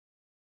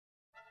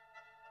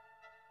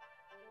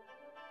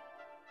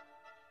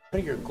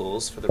What are your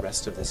goals for the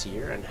rest of this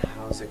year, and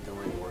how's it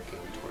going working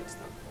towards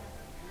them?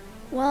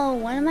 Well,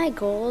 one of my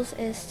goals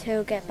is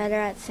to get better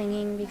at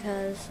singing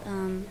because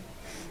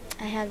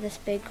I have this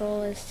big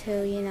goal is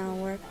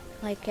to,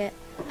 get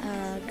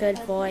a good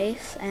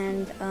voice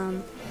and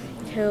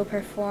to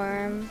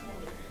perform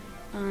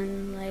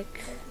on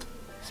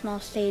small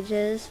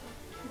stages.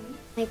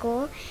 My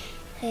goal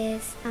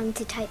is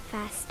to type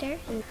faster.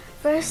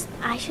 First,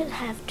 I should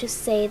have to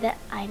say that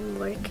I'm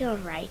working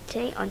on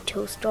writing on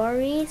 2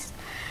 stories,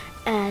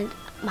 and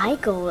my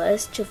goal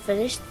is to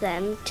finish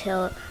them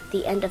till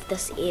the end of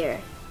this year.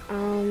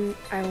 I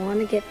want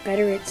to get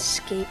better at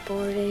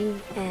skateboarding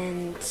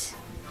and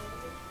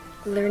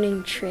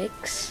learning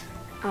tricks.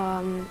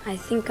 I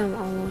think I'm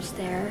almost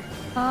there.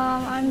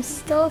 I'm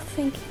still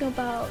thinking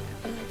about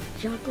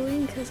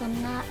juggling because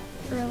I'm not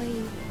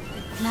really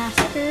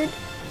mastered,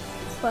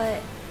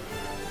 but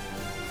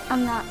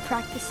I'm not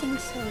practicing,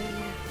 so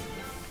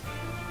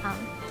yeah.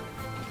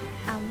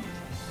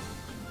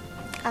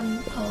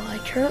 I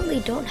currently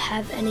don't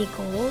have any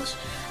goals,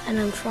 and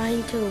I'm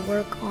trying to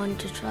work on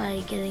to try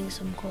getting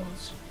some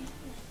goals.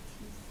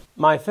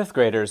 My 5th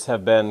graders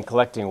have been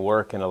collecting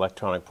work in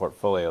electronic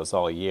portfolios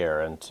all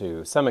year and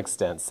to some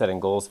extent setting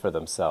goals for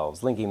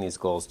themselves, linking these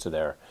goals to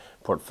their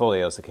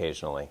portfolios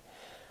occasionally.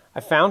 I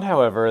found,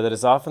 however, that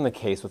is often the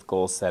case with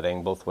goal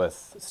setting, both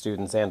with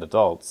students and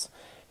adults,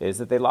 is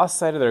that they lost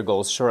sight of their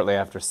goals shortly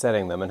after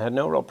setting them and had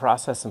no real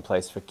process in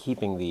place for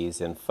keeping these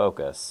in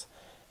focus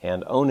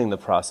and owning the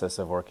process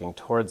of working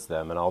towards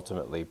them and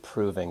ultimately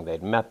proving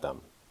they'd met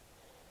them.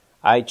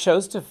 I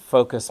chose to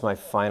focus my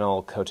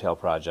final Coetail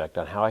project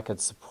on how I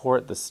could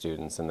support the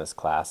students in this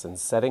class in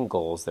setting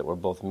goals that were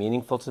both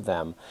meaningful to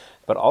them,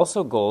 but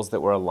also goals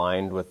that were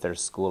aligned with their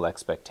school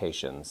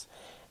expectations,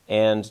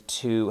 and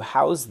to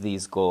house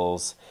these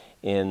goals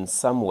in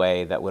some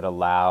way that would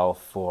allow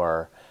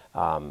for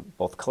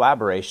both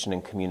collaboration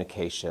and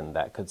communication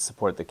that could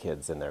support the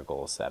kids in their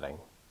goal setting.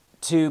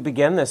 To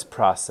begin this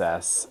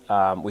process,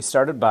 we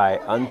started by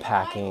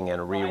unpacking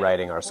and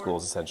rewriting our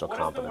school's essential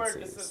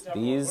competencies.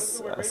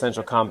 These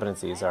essential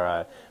competencies are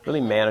a really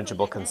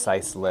manageable,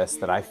 concise list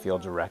that I feel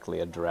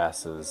directly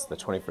addresses the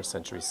 21st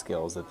century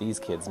skills that these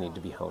kids need to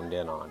be honed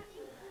in on.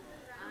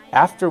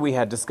 After we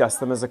had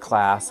discussed them as a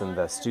class and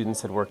the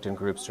students had worked in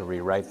groups to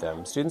rewrite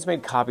them, students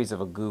made copies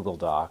of a Google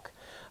Doc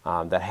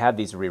that had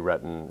these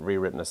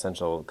rewritten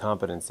essential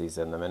competencies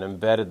in them and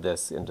embedded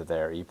this into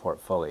their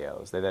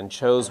e-portfolios. They then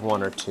chose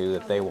 1 or 2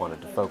 that they wanted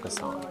to focus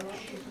on.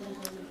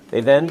 They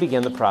then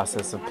began the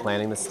process of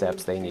planning the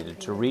steps they needed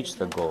to reach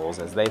the goals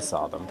as they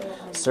saw them,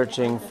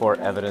 searching for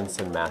evidence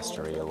and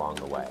mastery along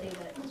the way.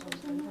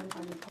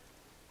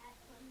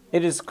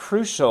 It is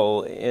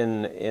crucial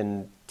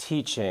in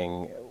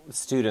teaching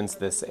students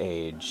this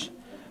age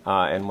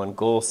and when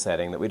goal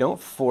setting that we don't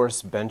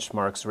force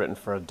benchmarks written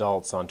for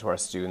adults onto our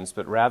students,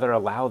 but rather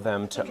allow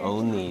them to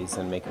own these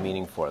and make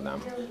meaning for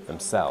them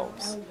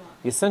themselves.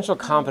 The essential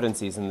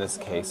competencies in this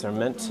case are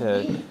meant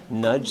to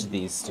nudge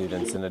these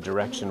students in a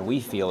direction we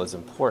feel is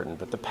important,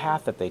 but the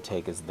path that they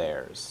take is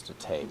theirs to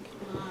take.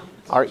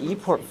 Our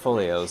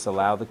e-portfolios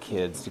allow the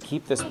kids to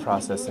keep this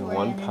process in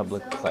one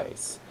public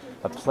place,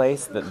 a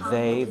place that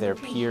they, their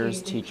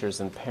peers, teachers,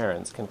 and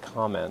parents can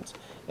comment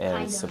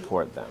and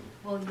support them.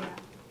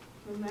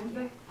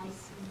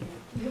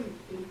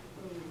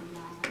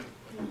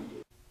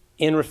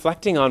 In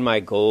reflecting on my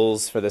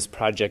goals for this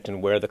project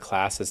and where the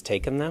class has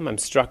taken them, I'm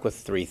struck with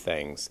 3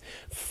 things.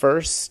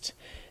 First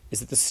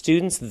is that the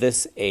students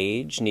this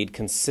age need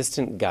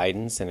consistent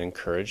guidance and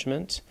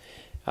encouragement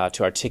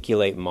to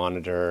articulate,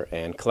 monitor,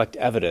 and collect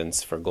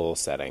evidence for goal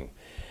setting.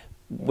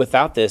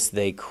 Without this,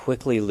 they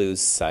quickly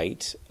lose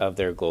sight of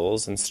their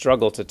goals and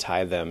struggle to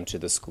tie them to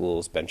the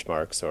school's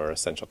benchmarks or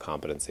essential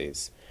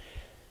competencies.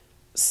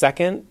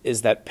 Second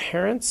is that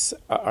parents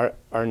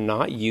are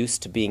not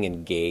used to being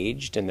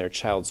engaged in their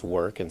child's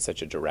work in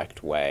such a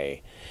direct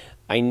way.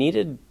 I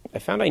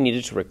found I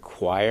needed to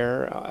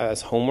require,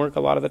 as homework a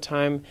lot of the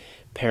time,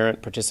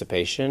 parent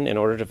participation in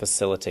order to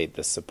facilitate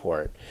this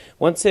support.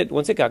 Once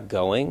it got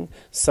going,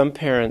 some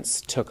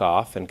parents took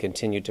off and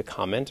continued to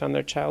comment on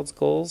their child's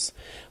goals,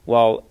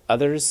 while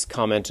others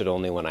commented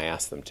only when I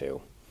asked them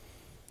to.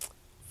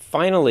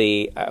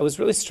 Finally, I was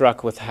really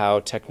struck with how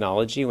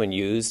technology, when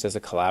used as a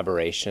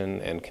collaboration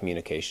and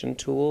communication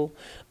tool,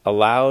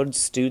 allowed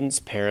students,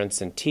 parents,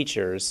 and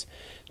teachers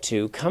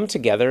to come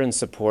together in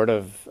support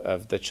of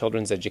the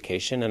children's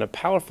education in a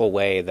powerful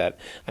way that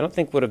I don't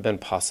think would have been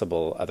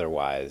possible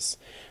otherwise.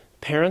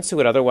 Parents who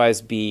would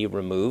otherwise be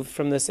removed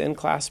from this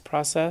in-class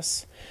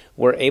process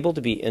were able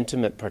to be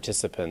intimate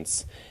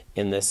participants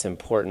in this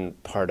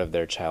important part of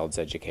their child's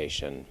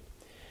education.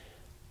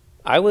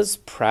 I was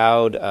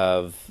proud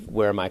of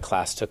where my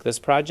class took this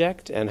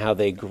project and how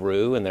they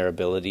grew in their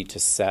ability to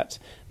set,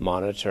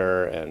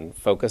 monitor, and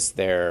focus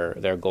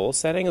their goal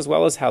setting, as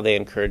well as how they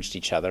encouraged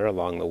each other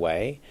along the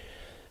way.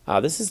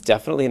 This is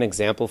definitely an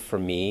example for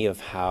me of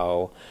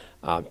how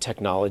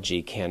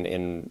technology can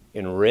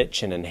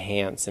enrich and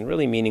enhance in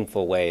really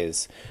meaningful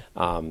ways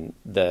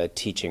the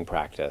teaching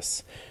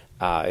practice.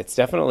 It's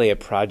definitely a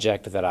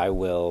project that I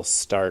will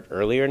start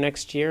earlier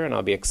next year, and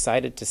I'll be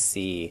excited to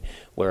see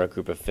where a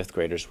group of fifth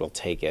graders will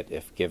take it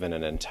if given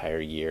an entire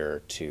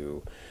year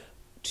to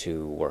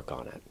work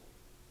on it.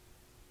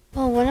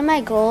 Well, one of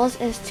my goals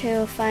is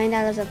to find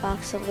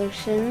out-of-the-box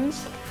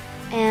solutions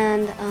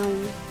and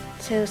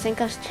to think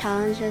of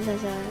challenges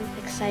as an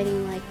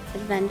exciting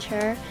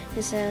adventure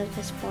instead of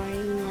this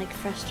boring,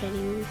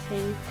 frustrating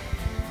thing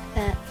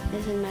that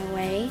is in my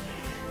way.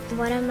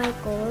 One of my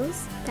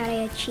goals that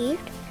I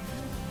achieved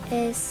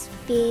is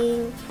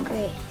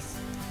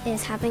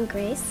having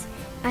grace.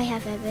 I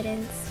have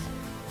evidence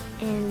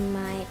in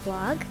my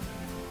blog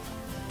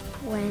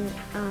when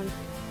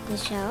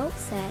Michelle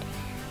said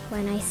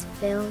when I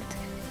spilled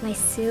my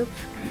soup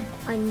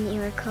on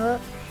your coat,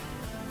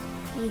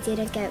 you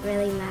didn't get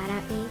really mad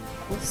at me.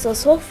 So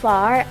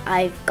far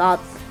I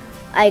got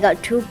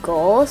 2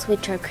 goals,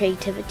 which are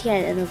creativity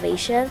and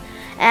innovation,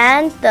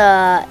 and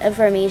the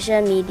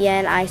information, media,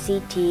 and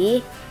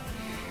ICT,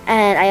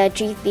 and I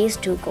achieved these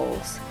 2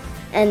 goals.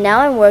 And now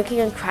I'm working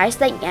on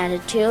Christ-like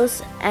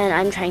attitudes, and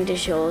I'm trying to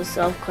show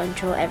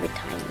self-control every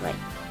time.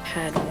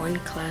 Had one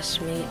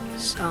classmate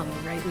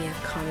write me a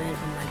comment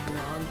on my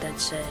blog that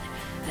said,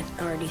 "I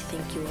already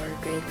think you are a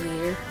great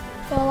leader."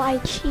 Well, I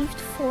achieved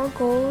 4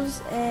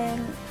 goals,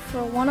 and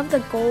for one of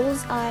the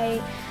goals,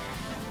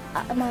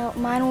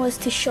 mine was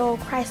to show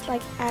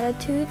Christ-like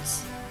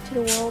attitudes to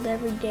the world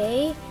every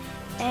day.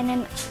 And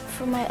then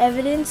for my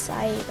evidence,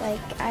 I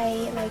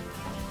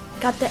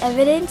got the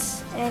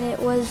evidence, and it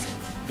was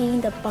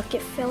being the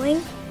bucket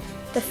filling,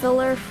 the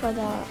filler for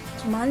the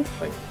month.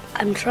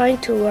 I'm trying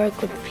to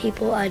work with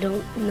people I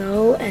don't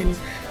know and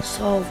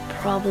solve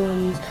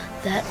problems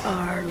that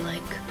are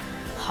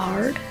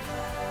hard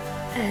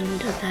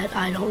and that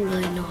I don't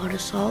really know how to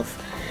solve.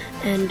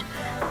 And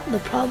the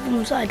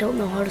problems I don't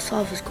know how to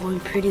solve is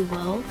going pretty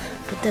well,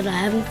 but then I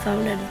haven't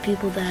found any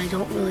people that I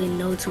don't really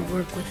know to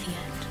work with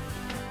yet.